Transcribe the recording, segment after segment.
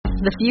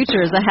The future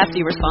is a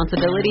hefty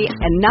responsibility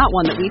and not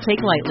one that we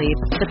take lightly.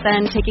 But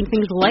then, taking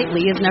things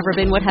lightly has never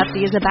been what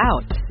Hefty is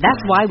about.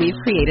 That's why we've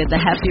created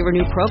the Hefty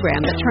Renew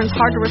program that turns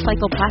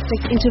hard-to-recycle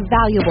plastics into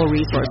valuable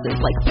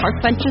resources like park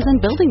benches and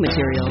building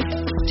materials.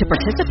 To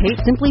participate,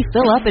 simply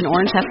fill up an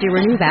orange Hefty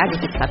Renew bag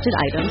with accepted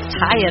items,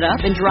 tie it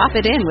up, and drop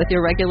it in with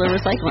your regular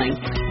recycling.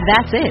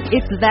 That's it.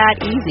 It's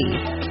that easy.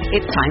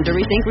 It's time to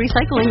rethink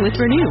recycling with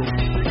Renew.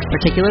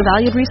 Particular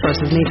valued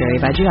resources may vary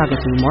by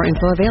geography. More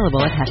info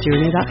available at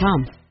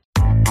heftyrenew.com.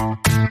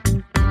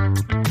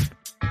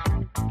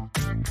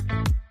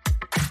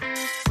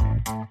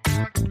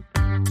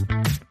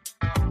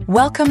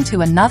 Welcome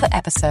to another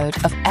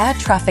episode of Air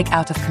Traffic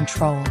Out of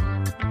Control,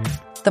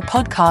 the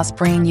podcast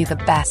bringing you the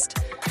best,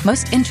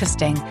 most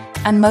interesting,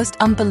 and most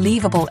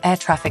unbelievable air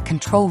traffic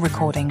control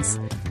recordings,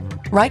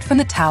 right from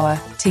the tower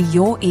to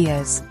your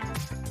ears.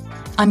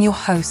 I'm your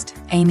host,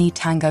 Amy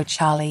Tango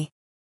Charlie.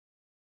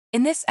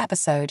 In this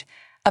episode,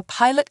 a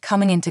pilot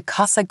coming into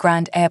Casa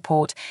Grande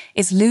Airport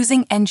is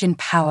losing engine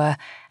power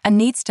and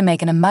needs to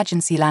make an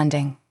emergency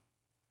landing.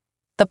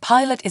 The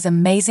pilot is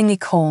amazingly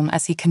calm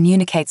as he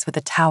communicates with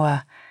the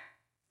tower.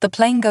 The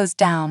plane goes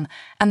down,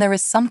 and there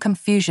is some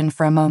confusion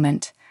for a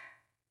moment.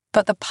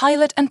 But the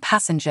pilot and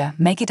passenger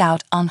make it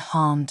out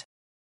unharmed.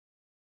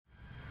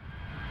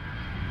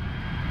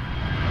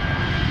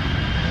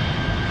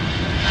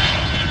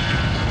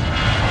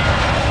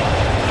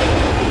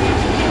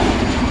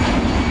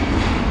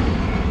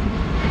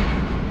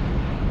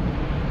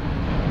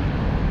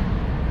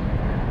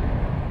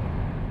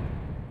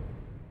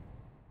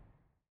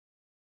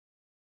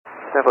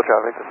 Sample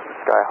traffic, this is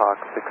Skyhawk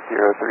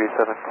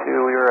 60372,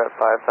 we were at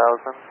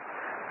 5,000.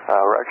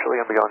 We're actually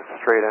going to be going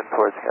straight in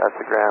towards Casa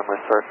Grande. We're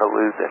starting to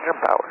lose engine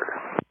power.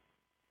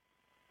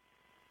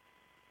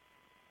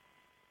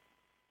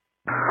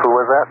 Who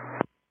was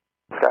that?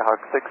 Skyhawk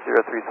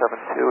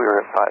 60372, we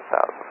were at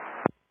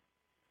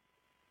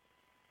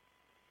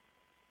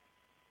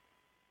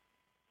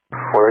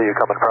 5,000. Where are you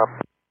coming from?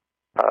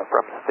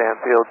 From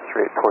Stanfield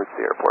straight towards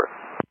the airport.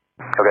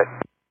 Okay.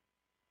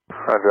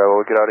 Roger,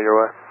 we'll get out of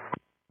your way.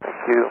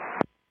 Thank you.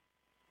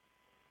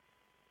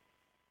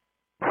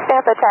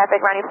 Tampa traffic,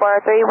 running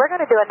 403. We're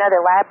going to do another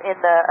lap in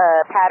the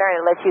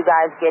pattern and let you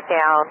guys get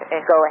down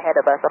and go ahead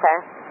of us, okay?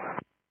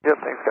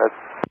 Yep, thanks, guys.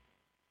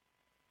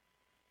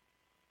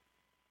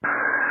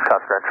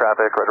 Casa Grande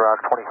traffic, Red Rock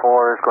 24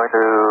 is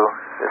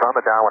on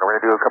the downwind. We're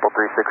going to do a couple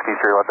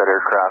 360s here. Let that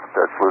aircraft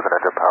that's losing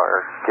engine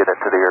power get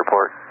into the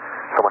airport.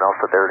 Someone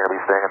else that they were going to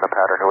be staying in the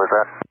pattern. Who was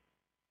that?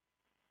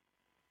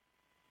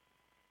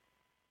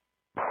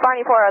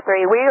 Barney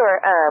 403,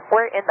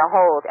 we're in the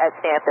hold at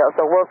Stanfield,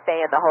 so we'll stay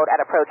in the hold at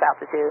approach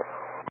altitude.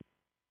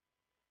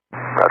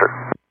 Roger.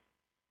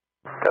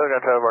 Casa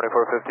Grande traffic, Barney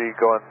 450,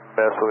 going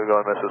miss, we'll be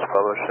going miss as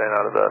published, staying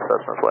out of the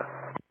Cessna's way.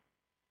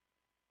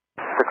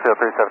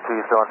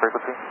 60372, you still on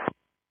frequency?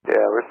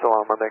 Yeah, we're still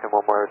on. We're making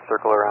one more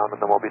circle around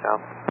and then we'll be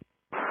down.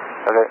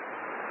 Okay.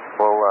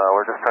 Well,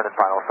 we're just turning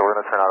final, so we're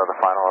going to turn out of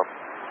the final.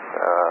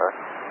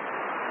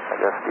 I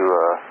guess do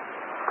a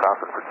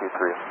crossing for Q3.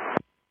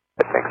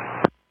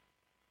 Thanks.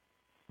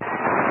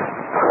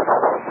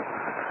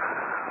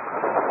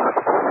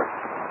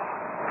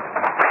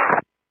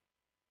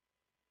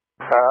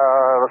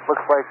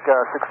 Looks like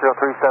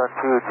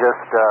 60372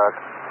 just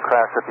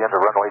crashed at the end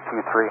of runway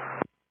 23.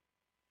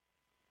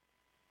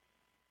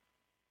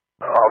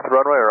 Off the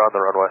runway or on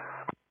the runway?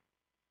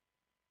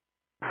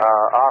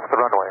 Off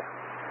the runway.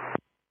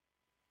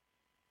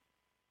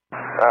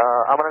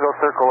 I'm going to go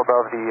circle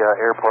above the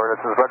airport.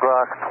 This is Red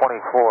Rock 24.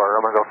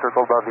 I'm going to go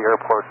circle above the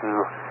airport to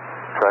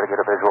try to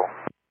get a visual.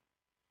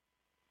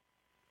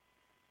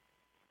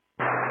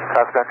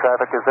 Casa Grande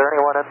traffic, is there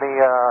anyone in the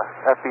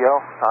FBO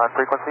on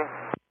frequency?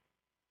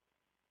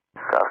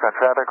 Casa Grande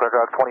traffic, Red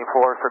Rock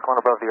 24, circling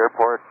above the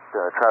airport,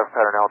 traffic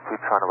pattern altitude,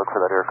 trying to look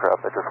for that aircraft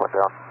that just went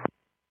down.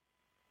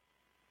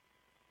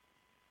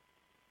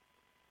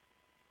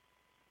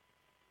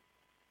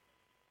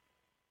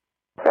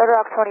 Red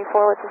Rock 24,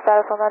 what's the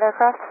status on that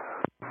aircraft?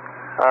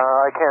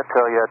 I can't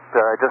tell yet.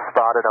 I just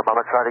spotted him. I'm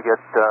going to try to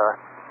get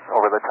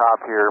over the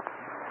top here.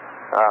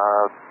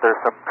 There's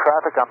some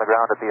traffic on the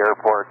ground at the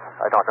airport.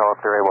 I don't know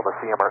if they're able to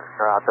see him or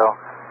not, though.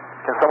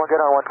 Can someone get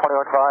on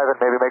 120.5 and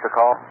maybe make a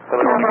call? So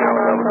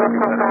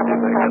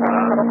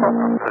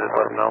just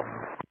let them know.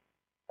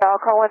 I'll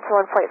call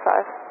 121.5.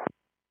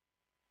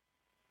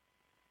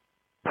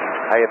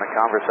 Hey, in the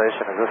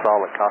conversation, is this all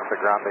at Casa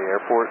Grande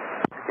Airport?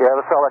 Yeah,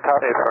 this is all at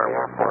Casa Grande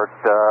Airport.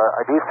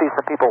 I do see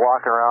some people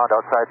walking around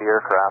outside the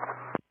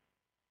aircraft.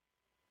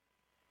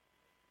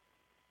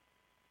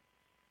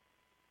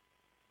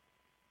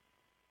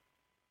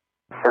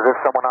 Is this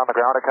someone on the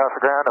ground at Casa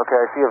Grande? Okay,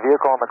 I see a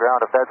vehicle on the ground.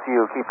 If that's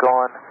you, keep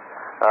going.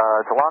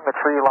 It's along the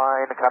tree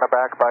line, kind of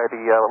back by the,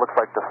 it looks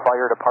like the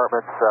fire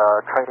department's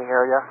training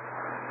area.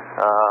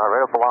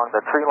 Right up along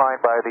the tree line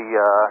by the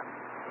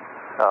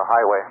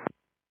highway.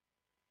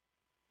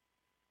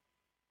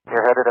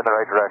 You're headed in the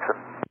right direction.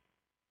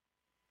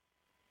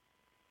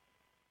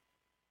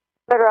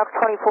 Red Rock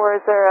 24,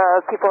 is there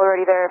people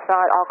already there? If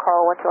not, I'll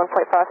call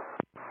 121.5.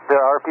 There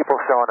are people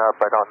showing up.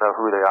 I don't know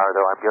who they are,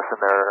 though. I'm guessing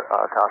they're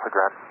Casa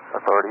Grande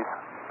authorities,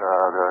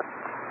 the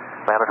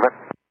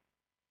management.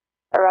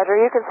 Roger,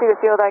 you can see the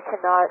field. I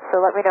cannot,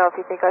 so let me know if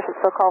you think I should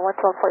still call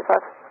 112.45.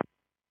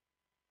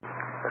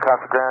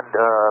 Casa Grande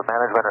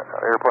management,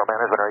 airport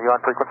management, are you on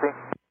frequency?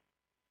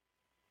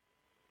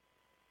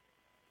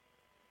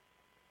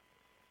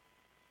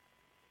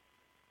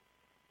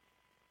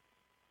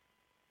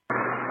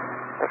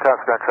 Casa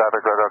Grande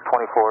traffic, radar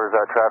 24 is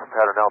traffic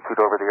pattern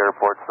altitude over the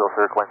airport, still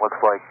circling. Looks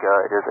like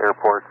it is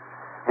airport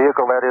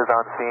vehicle that is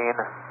on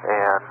scene,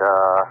 and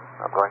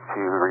I'm going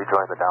to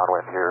rejoin the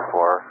downwind here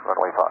for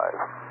runway 5.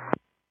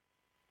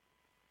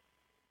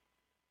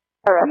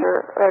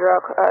 Roger, radar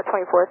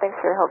 24, thanks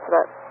for your help for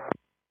that.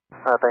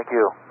 Thank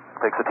you.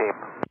 Thanks the team.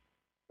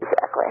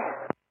 Exactly.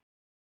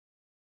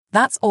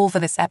 That's all for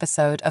this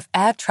episode of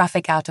Air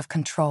Traffic Out of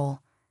Control.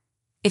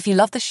 If you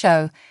love the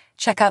show,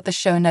 check out the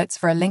show notes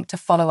for a link to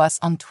follow us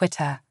on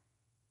Twitter.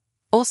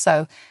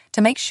 Also,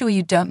 to make sure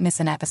you don't miss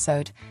an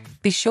episode,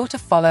 be sure to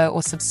follow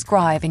or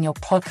subscribe in your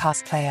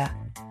podcast player.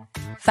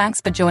 Thanks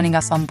for joining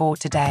us on board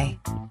today.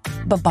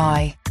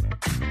 Bye-bye.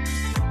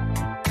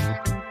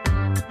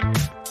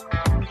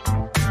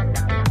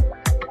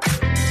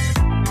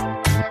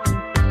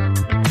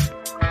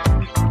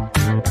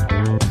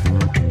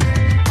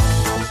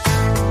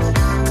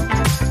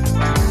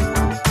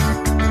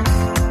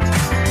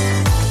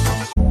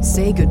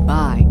 Say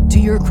goodbye to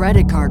your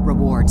credit card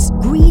rewards.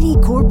 Greedy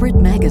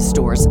corporate mega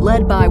stores,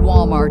 led by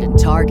Walmart and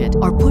Target,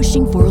 are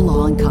pushing for a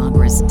law in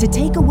Congress to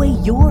take away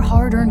your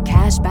hard-earned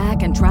cash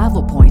back and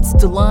travel points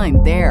to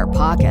line their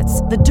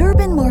pockets. The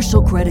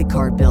Durbin-Marshall credit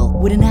card bill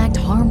would enact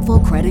harmful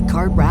credit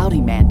card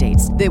routing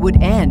mandates that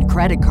would end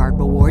credit card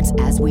rewards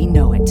as we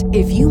know it.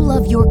 If you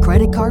love your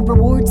credit card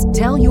rewards,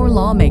 tell your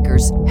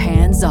lawmakers,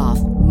 hands off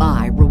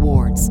my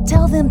rewards.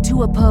 Tell them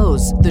to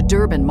oppose the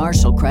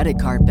Durbin-Marshall credit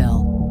card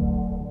bill.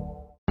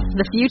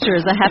 The future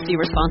is a hefty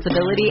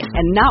responsibility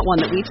and not one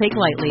that we take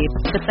lightly.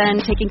 But then,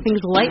 taking things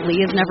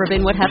lightly has never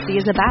been what Hefty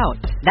is about.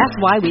 That's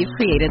why we've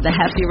created the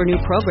Hefty Renew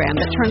program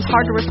that turns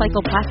hard-to-recycle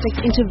plastics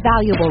into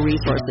valuable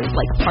resources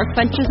like park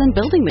benches and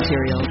building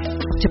materials.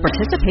 To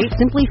participate,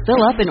 simply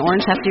fill up an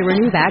orange Hefty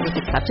Renew bag with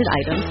accepted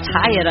items,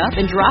 tie it up,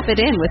 and drop it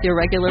in with your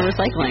regular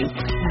recycling.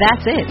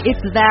 That's it.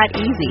 It's that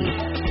easy.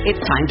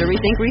 It's time to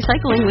rethink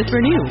recycling with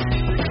Renew.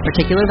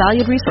 Particular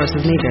valued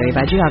resources may vary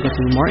by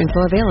geography. More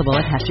info available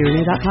at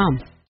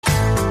heftyrenew.com.